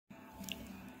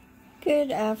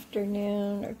Good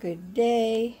afternoon or good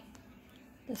day.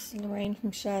 This is Lorraine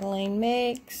from Chatelaine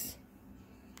Makes.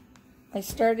 I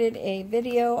started a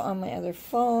video on my other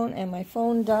phone and my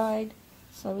phone died,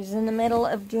 so I was in the middle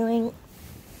of doing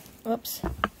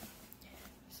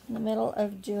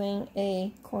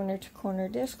a corner to corner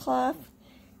dishcloth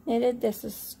knitted. This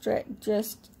is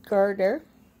just garter,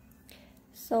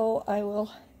 so I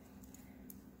will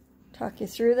talk you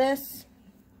through this,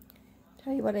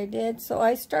 tell you what I did. So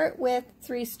I start with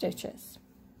 3 stitches,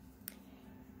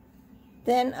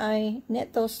 then I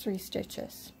knit those 3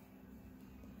 stitches,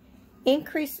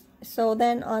 increase, so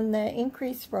then on the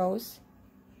increase rows,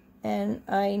 and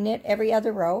I knit every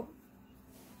other row.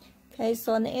 Okay,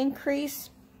 so on the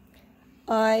increase,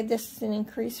 this is an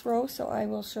increase row, so I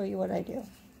will show you what I do.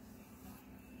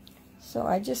 So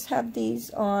I just have these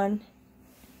on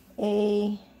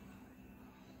a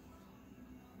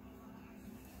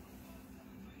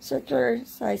circular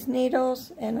size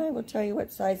needles, and I will tell you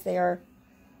what size they are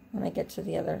when I get to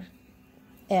the other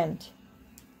end,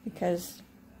 because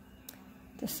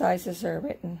the sizes are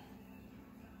written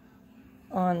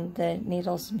on the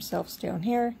needles themselves down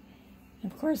here.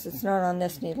 Of course, it's not on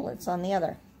this needle, it's on the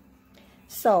other.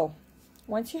 So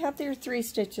once you have your 3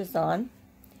 stitches on,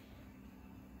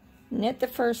 knit the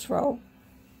first row,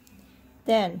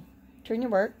 then turn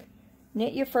your work,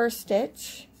 knit your first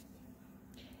stitch.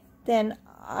 Then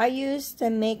I use the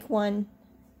make one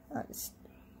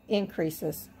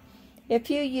increases. If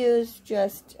you use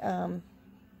just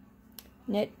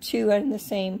knit 2 in the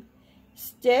same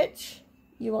stitch,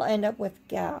 you will end up with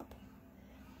gap.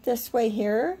 This way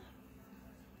here,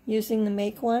 using the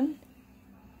make one,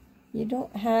 you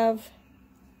don't have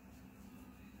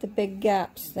the big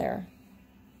gaps there.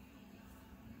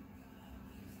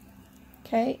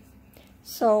 Okay,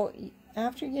 so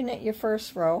after you knit your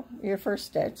first row, your first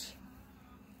stitch,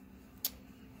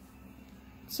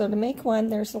 so to make one,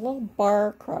 there's a little bar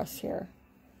across here.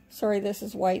 Sorry, this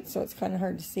is white, so it's kind of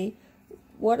hard to see.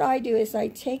 What I do is I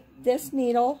take this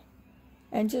needle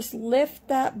and just lift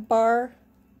that bar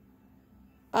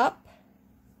up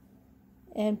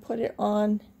and put it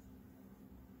on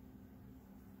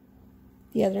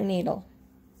the other needle.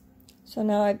 So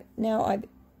now I've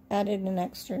added an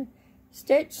extra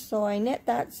stitch, so I knit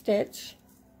that stitch,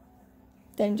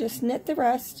 then just knit the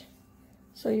rest.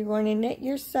 So you're going to knit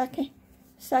your second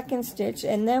stitch,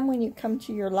 and then when you come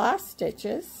to your last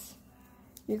stitches,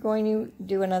 you're going to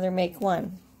do another make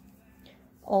one.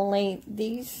 Only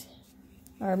these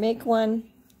are make one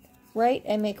right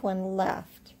and make one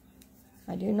left.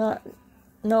 I do not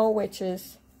know which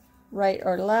is right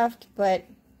or left, but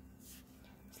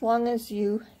as long as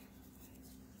you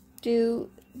do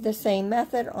the same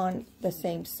method on the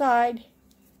same side,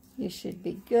 you should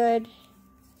be good.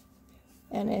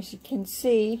 And as you can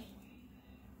see,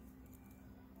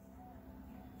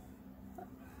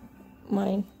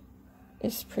 mine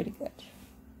is pretty good.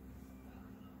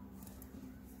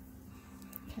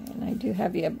 Okay, and I do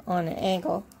have you on an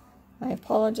angle. I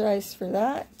apologize for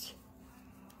that.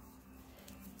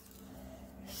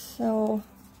 So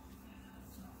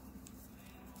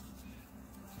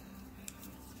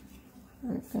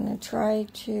I'm going to try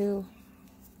to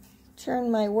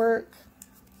turn my work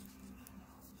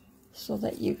so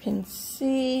that you can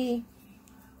see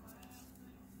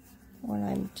what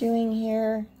I'm doing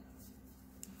here.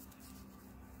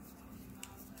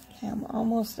 Okay, I'm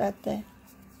almost at the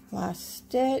last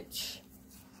stitch.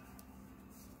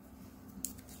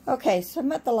 Okay, so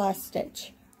I'm at the last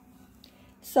stitch.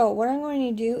 So what I'm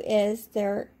going to do is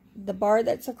the bar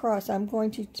that's across, I'm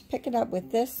going to pick it up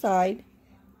with this side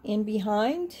in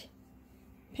behind,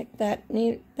 pick that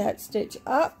stitch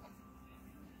up,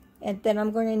 and then I'm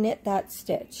going to knit that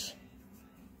stitch.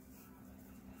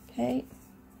 Okay,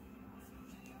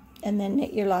 and then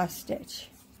knit your last stitch.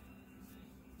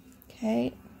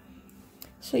 Okay,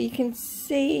 so you can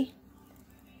see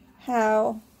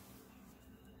how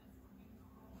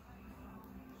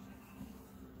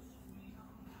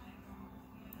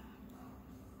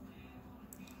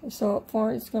it's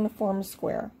going to form a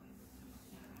square.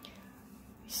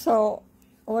 So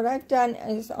what I've done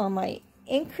is on my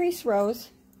increase rows,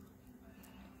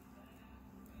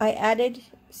 I added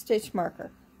stitch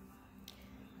marker.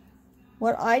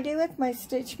 What I do with my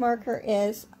stitch marker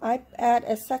is I add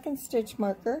a second stitch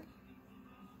marker,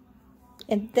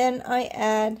 and then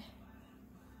I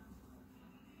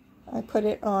put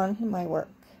it on my work.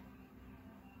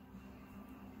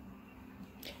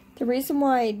 The reason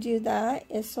why I do that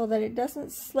is so that it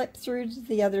doesn't slip through to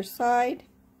the other side,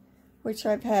 which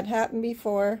I've had happen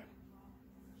before,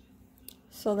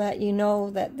 so that you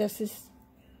know that this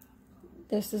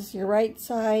is your right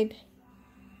side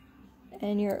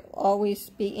and you'll always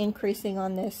be increasing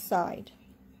on this side.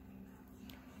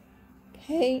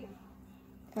 Okay,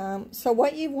 so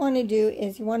what you want to do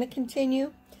is you want to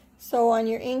continue. So on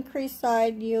your increase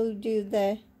side, you do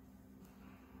the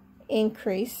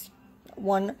increase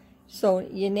one, so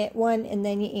you knit one and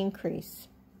then you increase.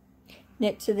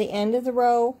 Knit to the end of the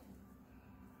row,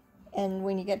 and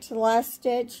when you get to the last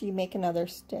stitch, you make another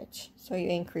stitch, so you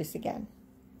increase again.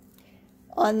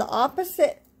 On the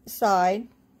opposite side,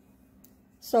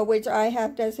 so which I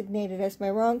have designated as my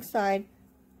wrong side,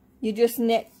 you just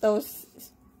knit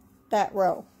that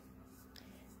row.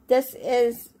 This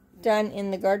is done in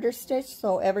the garter stitch,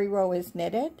 so every row is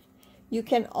knitted. You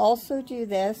can also do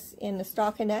this in the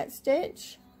stockinette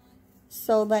stitch,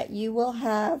 so that you will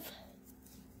have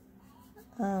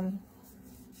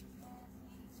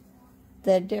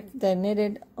the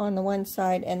knitted on the one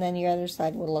side, and then your other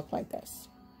side will look like this.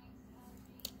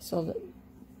 So the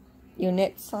your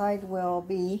knit side will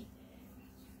be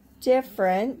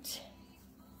different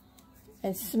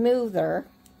and smoother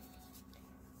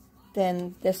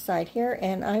than this side here.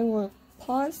 And I will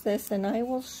pause this and I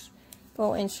will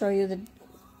go and show you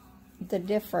the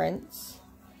difference,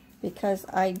 because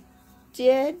I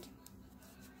did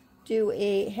do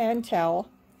a hand towel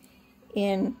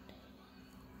in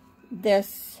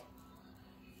this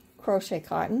crochet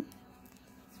cotton,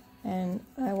 and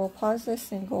I will pause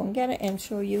this and go and get it and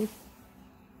show you.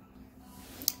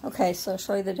 Okay, so I'll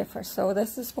show you the difference. So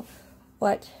this is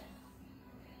what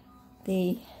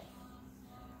the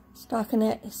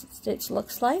stockinette stitch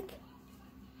looks like.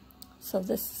 So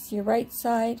this is your right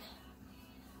side,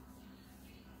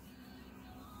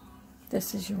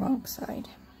 this is your wrong side.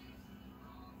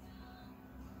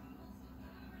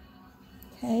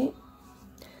 Okay,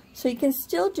 so you can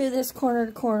still do this corner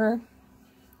to corner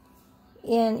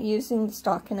in using the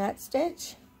stockinette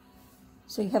stitch,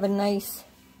 so you have a nice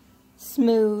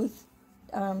smooth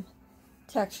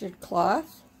textured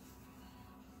cloth,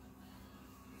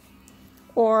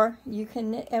 or you can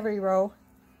knit every row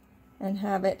and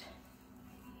have it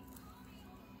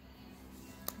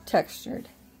textured.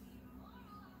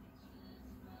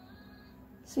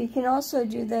 So you can also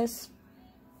do this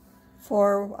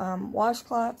for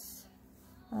washcloths,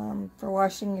 for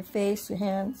washing your face, your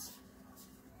hands,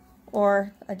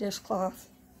 or a dishcloth.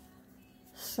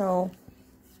 So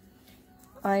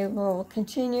I will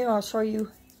continue. I'll show you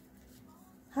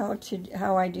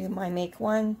how I do my make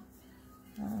one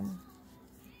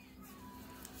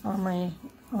on my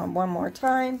one more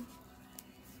time,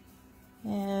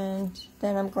 and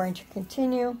then I'm going to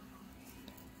continue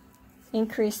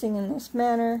increasing in this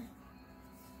manner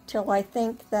till I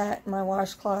think that my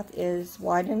washcloth is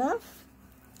wide enough,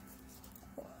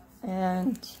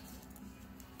 and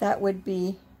that would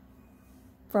be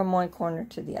from one corner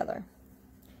to the other.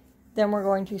 Then we're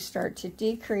going to start to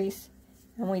decrease,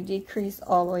 and we decrease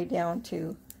all the way down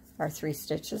to our 3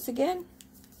 stitches again.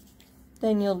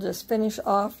 Then you'll just finish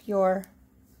off you'll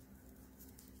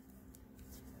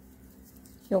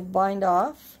bind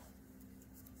off,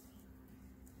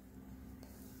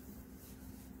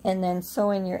 and then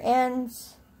sew in your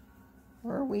ends,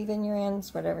 or weave in your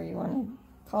ends, whatever you want to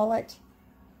call it,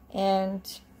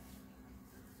 and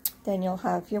then you'll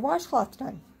have your washcloth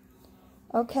done.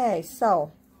 Okay,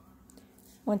 so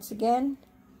once again,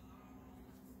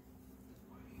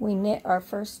 we knit our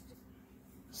first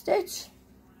stitch.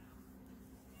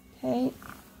 Okay,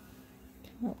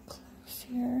 come up close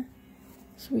here.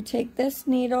 So we take this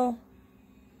needle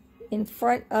in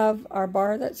front of our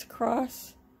bar that's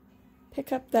across,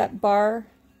 pick up that bar,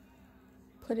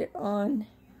 put it on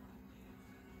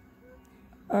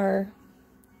our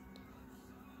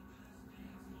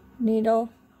needle,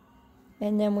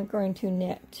 and then we're going to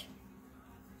knit.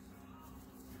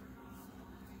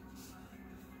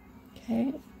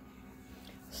 Okay,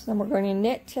 so then we're going to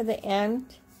knit to the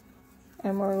end,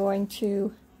 and we're going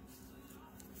to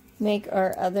make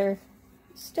our other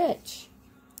stitch.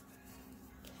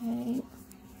 Okay,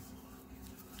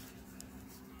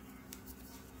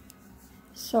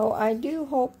 so I do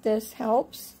hope this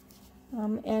helps.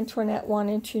 Antoinette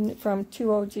wanted to from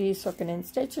 2OG Hookin and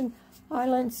Stitchin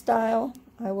Island Style.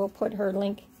 I will put her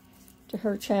link to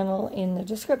her channel in the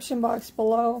description box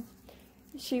below.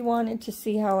 She wanted to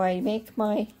see how I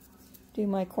do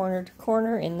my corner to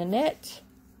corner in the knit,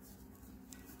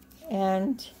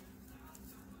 and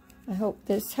I hope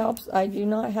this helps. I do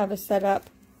not have a setup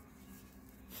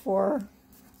for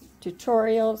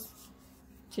tutorials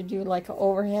to do like an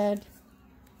overhead.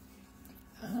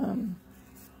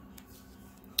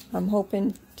 I'm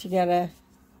hoping to get a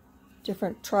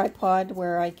different tripod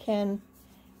where I can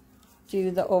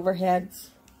do the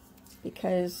overheads,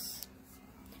 because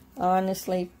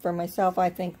Honestly, for myself,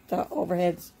 I think the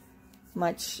overhead's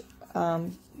much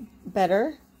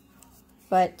better,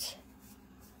 but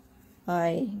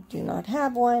I do not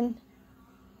have one,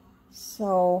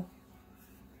 so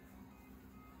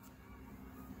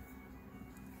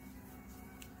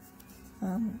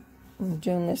I'm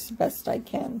doing this the best I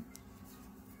can.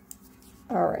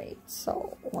 Alright,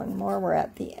 so one more.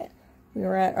 We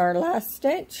were at our last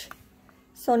stitch.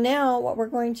 So now what we're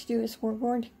going to do is we're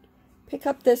going to pick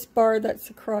up this bar that's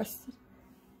across,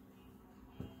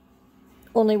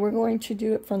 only we're going to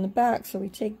do it from the back. So we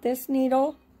take this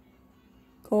needle,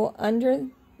 go under,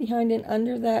 behind and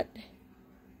under that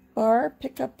bar,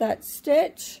 pick up that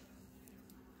stitch,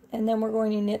 and then we're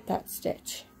going to knit that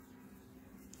stitch.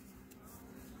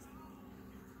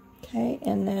 Okay,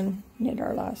 and then knit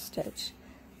our last stitch.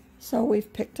 So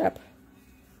we've picked up,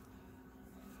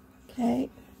 okay,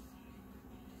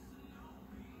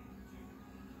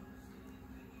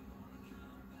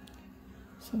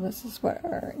 so this is what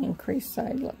our increased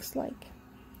side looks like.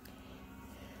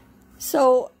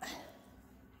 So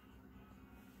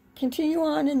continue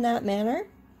on in that manner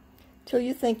till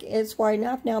you think it's wide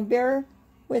enough. Now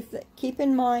keep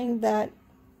in mind that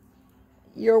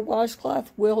your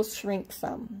washcloth will shrink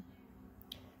some.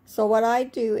 So what I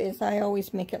do is I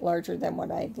always make it larger than what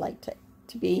I'd like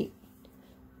to be,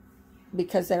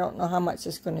 because I don't know how much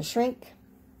it's going to shrink.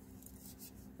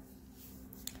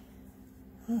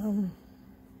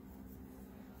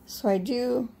 So I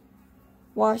do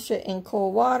wash it in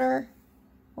cold water,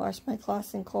 wash my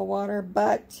cloths in cold water,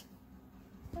 but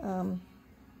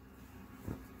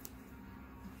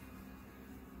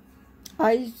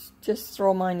I just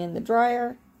throw mine in the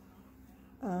dryer.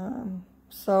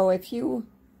 So if you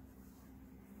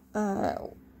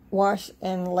wash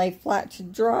and lay flat to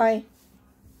dry,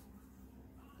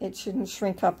 it shouldn't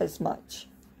shrink up as much.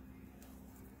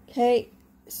 Okay,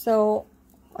 so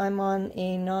I'm on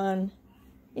a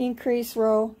non-increase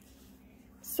row,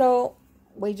 so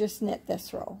we just knit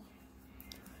this row.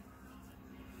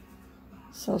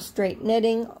 So straight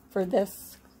knitting for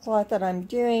this cloth that I'm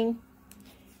doing.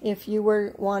 If you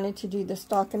wanted to do the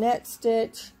stockinette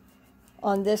stitch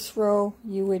on this row,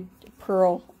 you would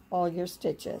purl all your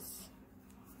stitches.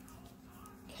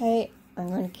 Okay, I'm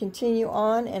going to continue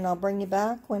on, and I'll bring you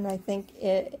back when I think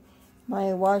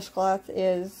my washcloth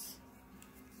is,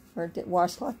 or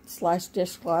washcloth /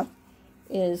 dishcloth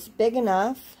is big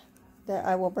enough that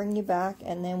I will bring you back,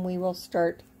 and then we will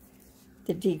start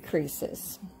the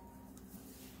decreases.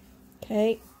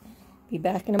 Okay, be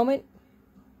back in a moment.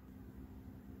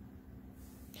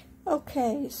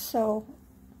 Okay, so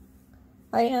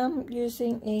I am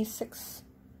using a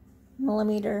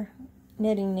 6mm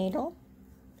knitting needle.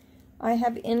 I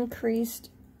have increased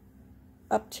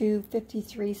up to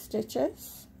 53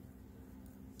 stitches,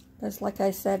 because like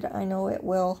I said, I know it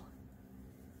will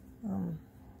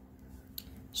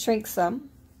shrink some.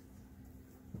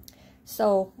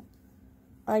 So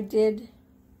I did,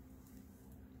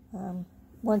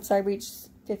 once I reached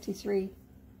 53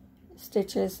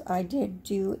 stitches, I did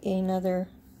do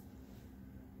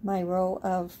my row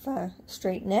of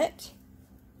straight knit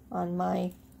on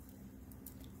my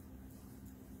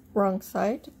wrong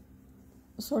side.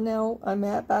 So now I'm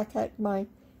back at my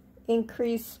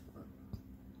increase,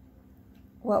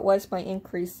 what was my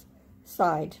increase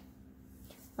side.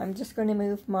 I'm just going to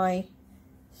move my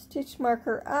stitch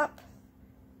marker up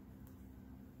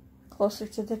closer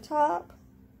to the top.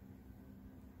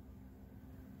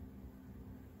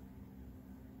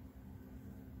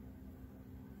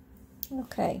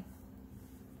 Okay,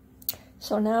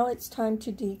 so now it's time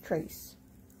to decrease.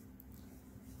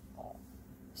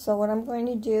 So what I'm going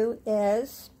to do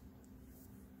is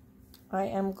I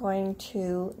am going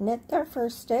to knit our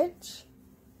first stitch,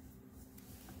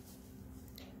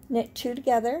 knit 2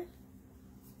 together.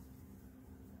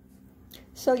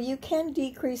 So you can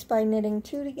decrease by knitting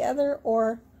 2 together,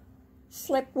 or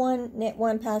slip 1, knit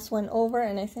 1, pass 1 over,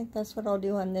 and I think that's what I'll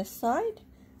do on this side.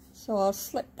 So I'll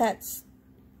slip that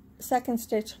second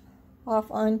stitch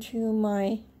off onto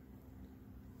my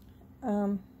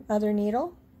other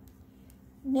needle,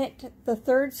 knit the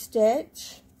third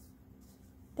stitch,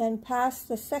 then pass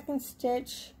the second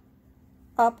stitch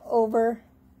up over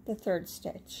the third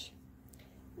stitch,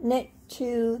 knit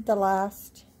to the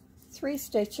last 3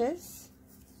 stitches.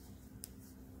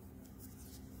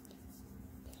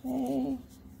 Okay,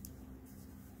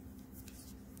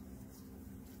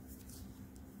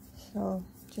 so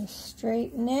just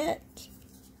straight knit,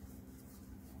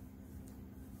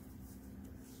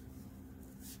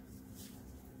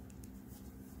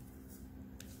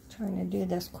 trying to do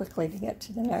this quickly to get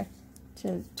to the next,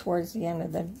 towards the end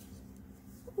of the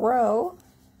row.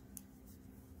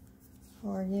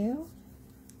 for you.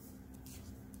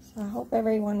 So I hope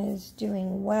everyone is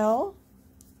doing well.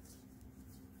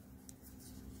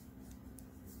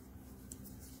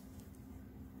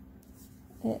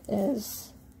 It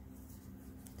is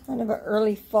kind of an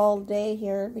early fall day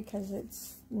here because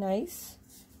it's nice.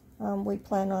 We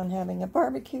plan on having a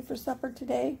barbecue for supper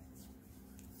today.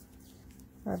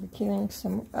 Barbecuing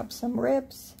some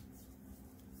ribs.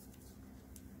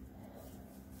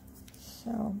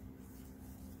 So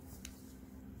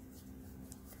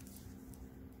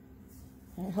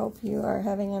I hope you are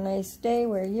having a nice day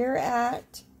where you're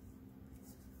at.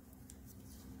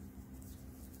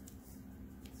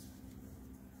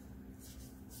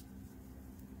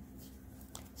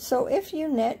 So if you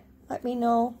knit, let me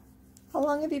know, how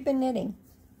long have you been knitting?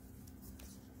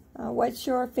 What's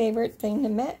your favorite thing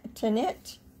to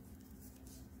knit?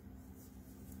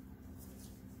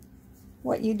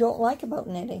 What you don't like about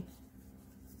knitting?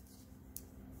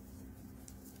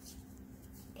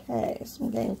 Okay, so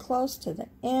I'm getting close to the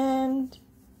end.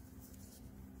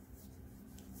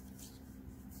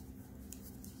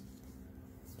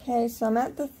 Okay, so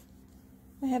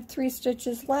I have 3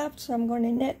 stitches left, so I'm going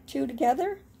to knit 2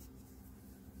 together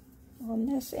on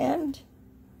this end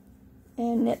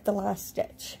and knit the last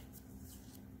stitch.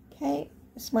 Okay,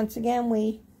 so once again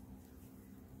we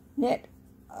knit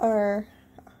our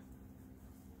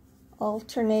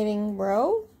alternating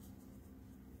row.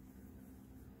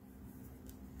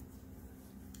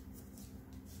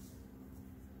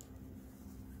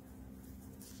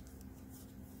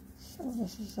 So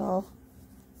this is all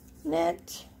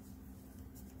knit.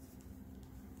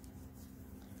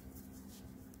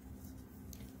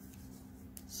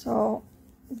 So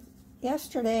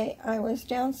yesterday I was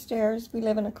downstairs. We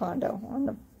live in a condo on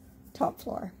the top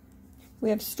floor.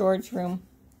 We have storage room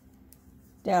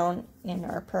down in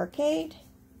our parkade.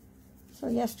 So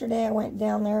yesterday I went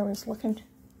down there. I was looking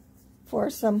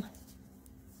for some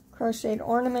crocheted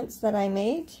ornaments that I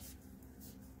made.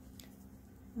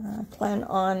 I plan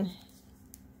on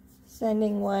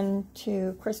sending one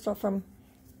to Crystal from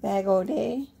Bag O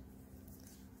Day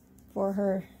for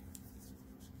her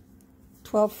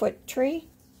 12-foot tree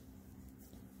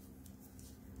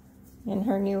in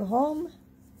her new home.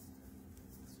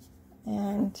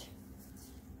 And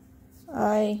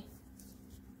I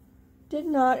did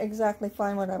not exactly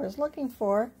find what I was looking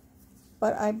for,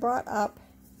 but I brought up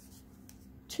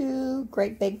 2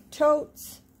 great big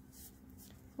totes,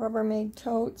 Rubbermaid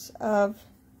totes of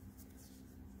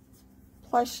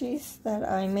plushies that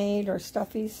I made, or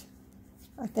stuffies.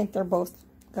 I think they're both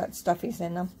got stuffies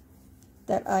in them,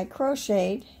 that I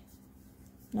crocheted.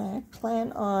 And I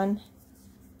plan on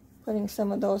putting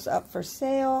some of those up for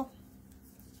sale.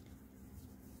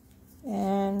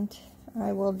 And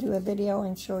I will do a video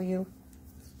and show you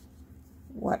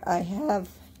what I have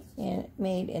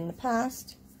made in the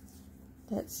past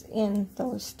that's in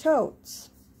those totes.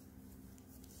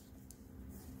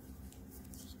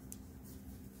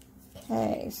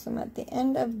 Okay, so I'm at the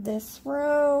end of this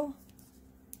row,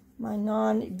 my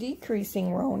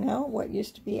non-decreasing row now, what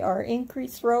used to be our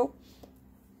increase row.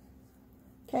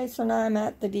 Okay, so now I'm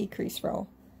at the decrease row.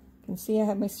 You can see I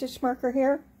have my stitch marker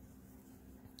here.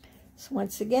 So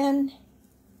once again,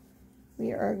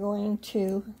 we are going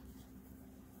to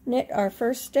knit our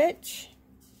first stitch.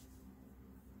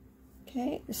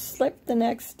 Okay, slip the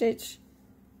next stitch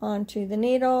onto the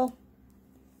needle,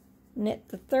 knit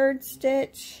the 3rd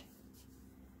stitch,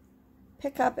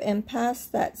 pick up and pass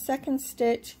that 2nd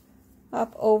stitch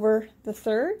up over the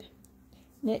 3rd,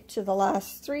 knit to the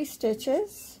last 3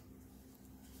 stitches.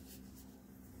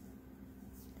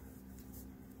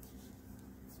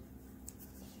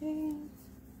 Okay.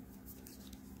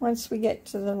 Once we get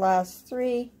to the last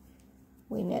 3,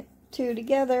 we knit 2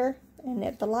 together and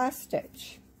knit the last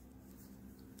stitch.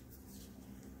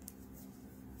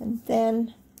 And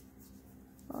then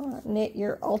knit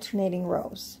your alternating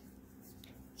rows.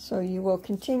 So you will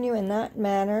continue in that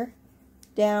manner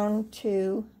down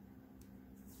to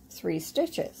 3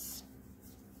 stitches,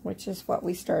 which is what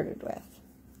we started with.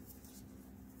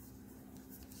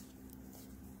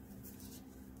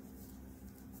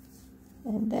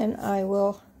 And then I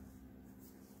will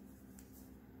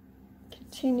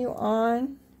continue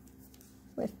on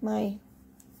with my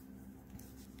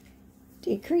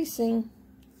decreasing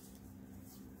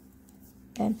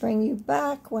and bring you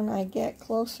back when I get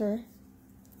closer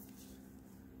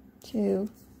to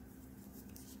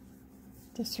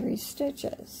the 3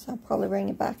 stitches. I'll probably bring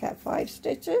it back at 5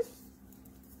 stitches.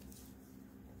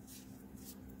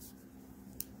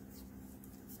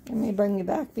 Let me bring you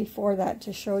back before that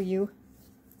to show you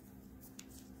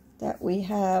that we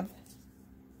have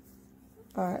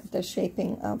the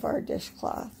shaping of our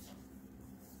dishcloth.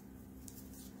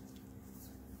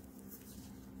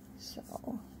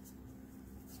 So,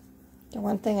 the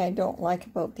one thing I don't like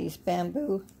about these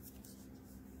bamboo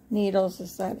needles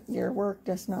is that your work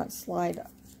does not slide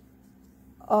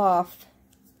off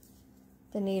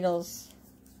the needles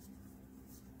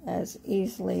as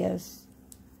easily as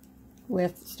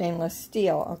with stainless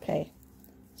steel. Okay,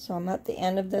 so I'm at the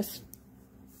end of this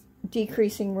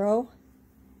decreasing row,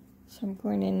 so I'm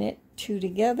going to knit 2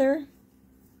 together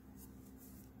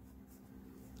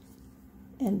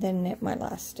and then knit my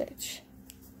last stitch.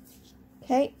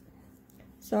 Okay,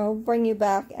 so I'll bring you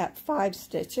back at 5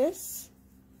 stitches,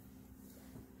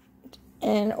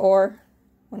 and or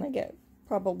when I get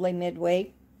probably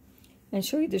midway, and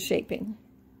show you the shaping.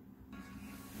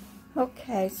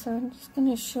 Okay, so I'm just going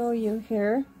to show you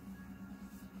here.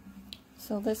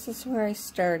 So this is where I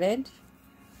started.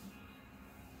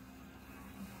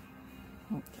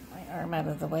 I'll get my arm out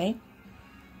of the way.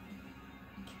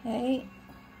 Okay,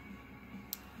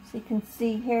 so you can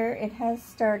see here it has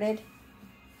started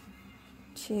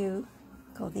to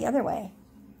go the other way.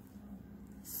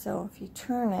 So if you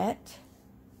turn it,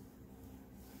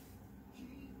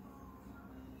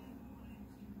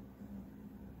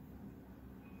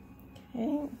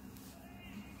 okay,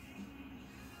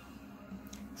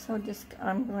 so just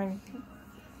I'm going to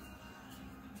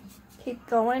keep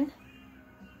going.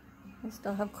 I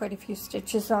still have quite a few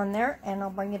stitches on there, and I'll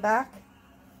bring you back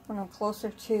when I'm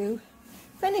closer to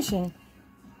finishing.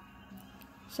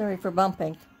 Sorry for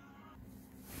bumping.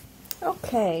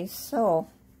 Okay, so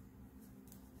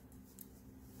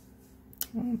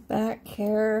I'm back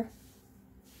here.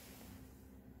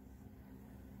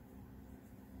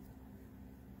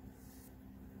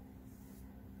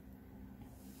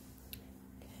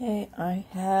 Okay, I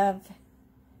have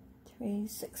 3,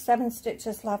 6, 7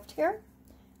 stitches left here.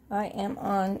 I am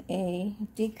on a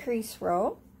decrease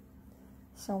row.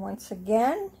 So once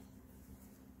again,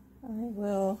 I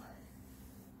will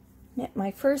knit my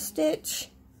first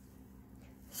stitch,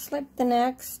 slip the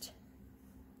next,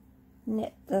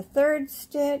 knit the third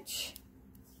stitch,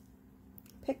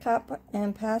 pick up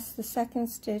and pass the second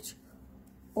stitch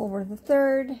over the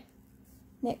third,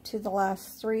 knit to the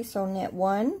last 3, so knit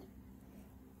 1,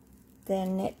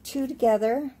 then knit 2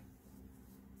 together,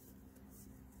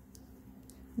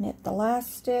 knit the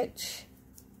last stitch,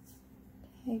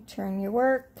 okay, turn your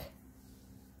work,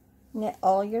 knit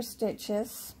all your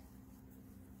stitches,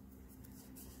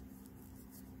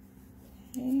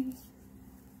 okay,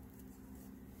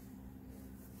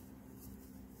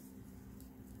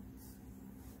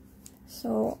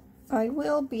 so I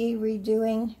will be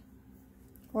redoing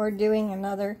or doing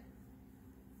another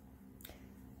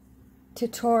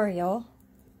tutorial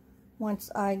once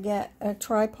I get a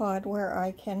tripod where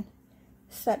I can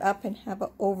set up and have an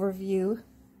overview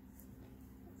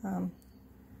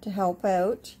to help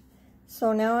out.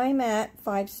 So now I'm at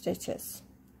 5 stitches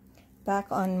back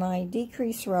on my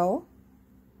decrease row.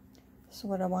 So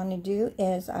what I want to do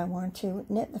is I want to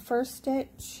knit the first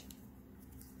stitch,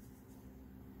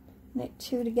 knit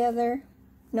 2 together,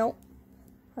 nope,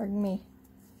 pardon me,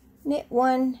 knit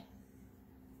 1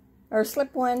 or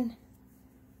slip 1,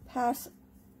 pass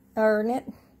or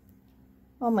knit,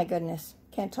 oh my goodness,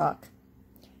 can't talk,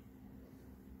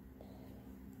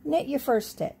 knit your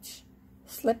first stitch,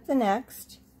 slip the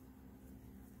next,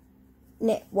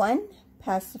 knit 1,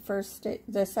 pass the first stitch,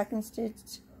 the second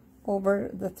stitch over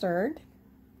the third.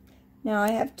 Now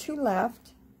I have 2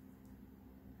 left.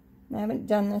 I haven't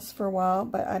done this for a while,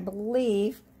 but I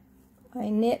believe I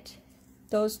knit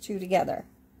those 2 together.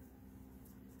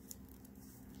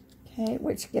 Okay,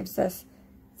 which gives us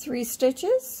 3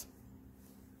 stitches.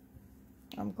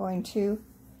 I'm going to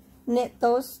knit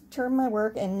those, turn my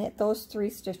work and knit those 3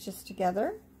 stitches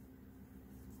together,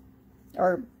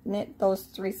 or knit those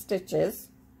 3 stitches.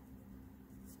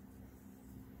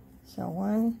 So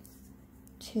 1,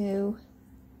 2,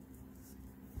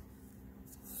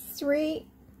 3.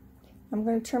 I'm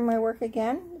going to turn my work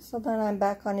again, so then I'm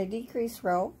back on a decrease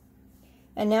row,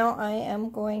 and now I am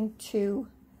going to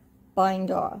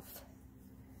bind off.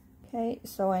 Okay,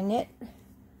 so I knit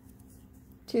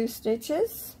 2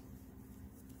 stitches,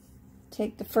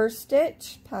 take the first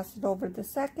stitch, pass it over the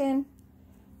second,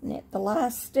 knit the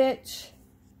last stitch,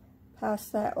 pass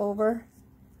that over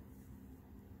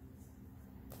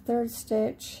the third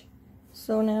stitch.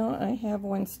 So now I have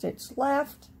 1 stitch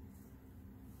left.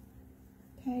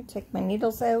 Okay, take my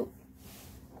needles out.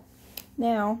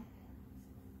 Now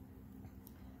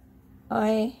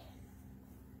I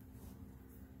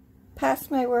pass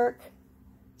my work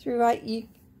through. You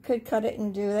could cut it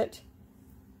and do it,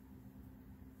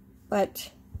 but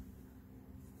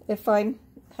if I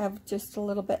have just a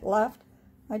little bit left,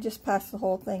 I just pass the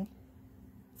whole thing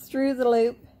through the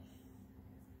loop,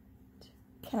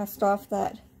 cast off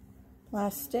that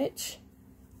last stitch.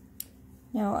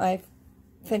 Now I've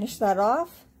finished that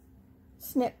off.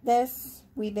 Snip this,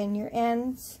 weave in your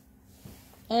ends,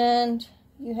 and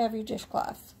you have your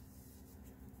dishcloth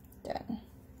done.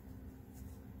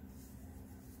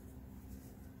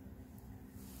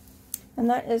 And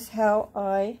that is how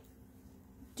I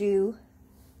do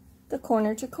the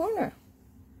corner to corner.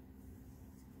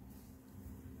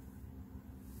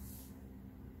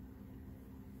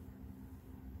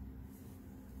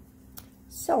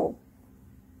 So,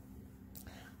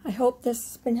 I hope this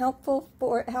has been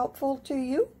helpful to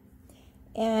you,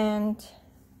 and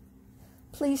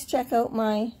please check out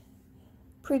my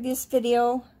previous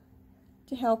video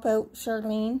to help out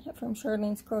Charlene from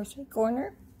Charlene's Crochet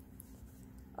Corner.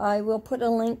 I will put a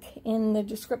link in the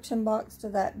description box to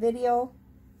that video.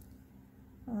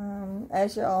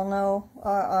 As you all know,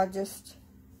 I'll just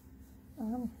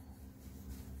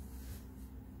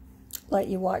let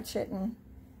you watch it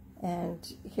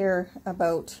and hear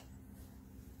about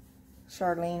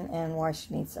Charlene and why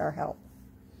she needs our help.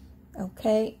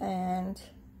 Okay, and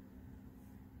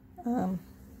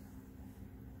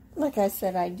like I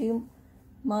said, I do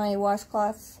my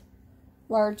washcloths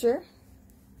larger,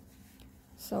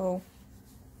 so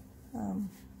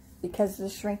because of the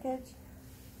shrinkage.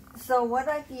 So what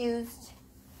I've used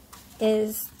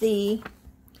is the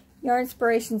Yarn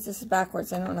Inspirations. This is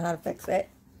backwards, I don't know how to fix it.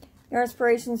 Yarn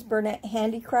Inspirations Burnett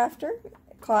Handicrafter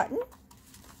cotton.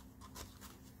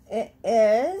 It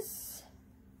is,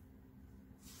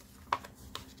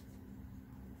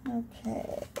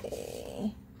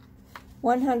 okay,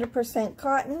 100%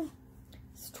 cotton.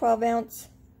 It's 12 ounce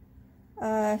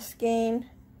skein,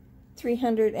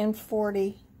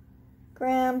 340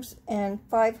 grams, and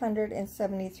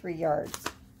 573 yards.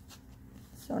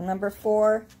 So number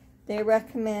 4, they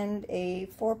recommend a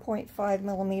 4.5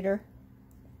 millimeter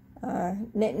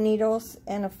knit needles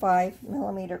and a 5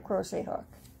 millimeter crochet hook.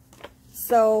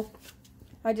 So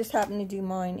I just happen to do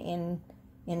mine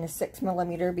in a 6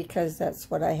 millimeter because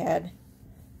that's what I had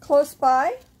close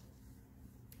by.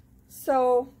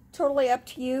 So totally up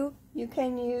to you. You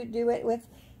can do it with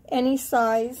any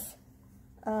size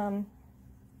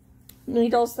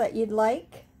needles that you'd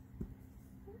like,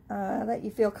 that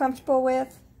you feel comfortable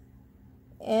with.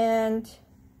 And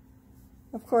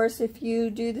of course, if you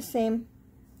do the same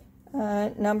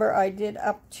number, I did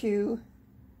up to,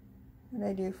 what did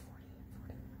I do?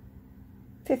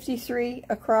 53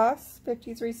 across,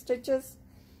 53 stitches,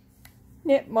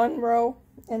 knit 1 row,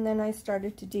 and then I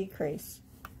started to decrease.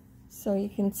 So you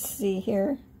can see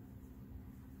here,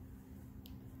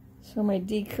 so my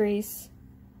decrease,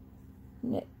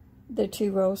 knit the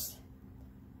 2 rows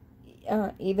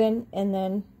even, and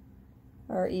then,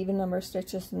 or even number of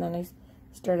stitches, and then I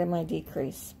started my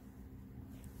decrease.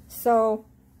 So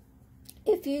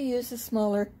if you use a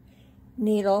smaller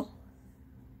needle,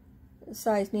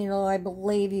 size needle, I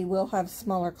believe you will have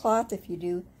smaller cloth if you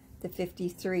do the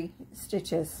 53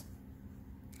 stitches.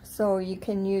 So you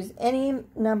can use any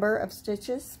number of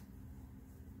stitches,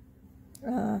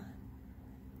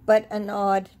 but an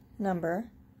odd number.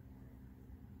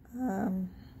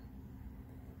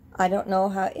 I don't know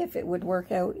if it would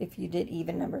work out if you did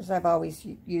even numbers. I've always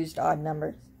used odd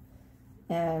numbers.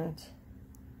 And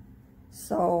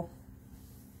so,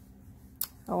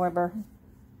 however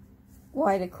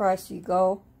wide across you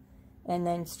go, and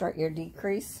then start your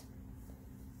decrease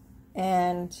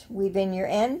and weave in your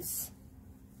ends,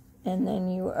 and then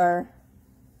you are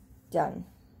done.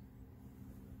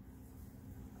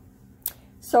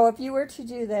 So if you were to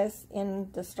do this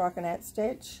in the stockinette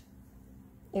stitch,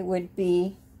 it would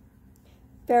be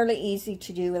fairly easy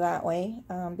to do that way,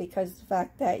 because the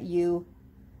fact that you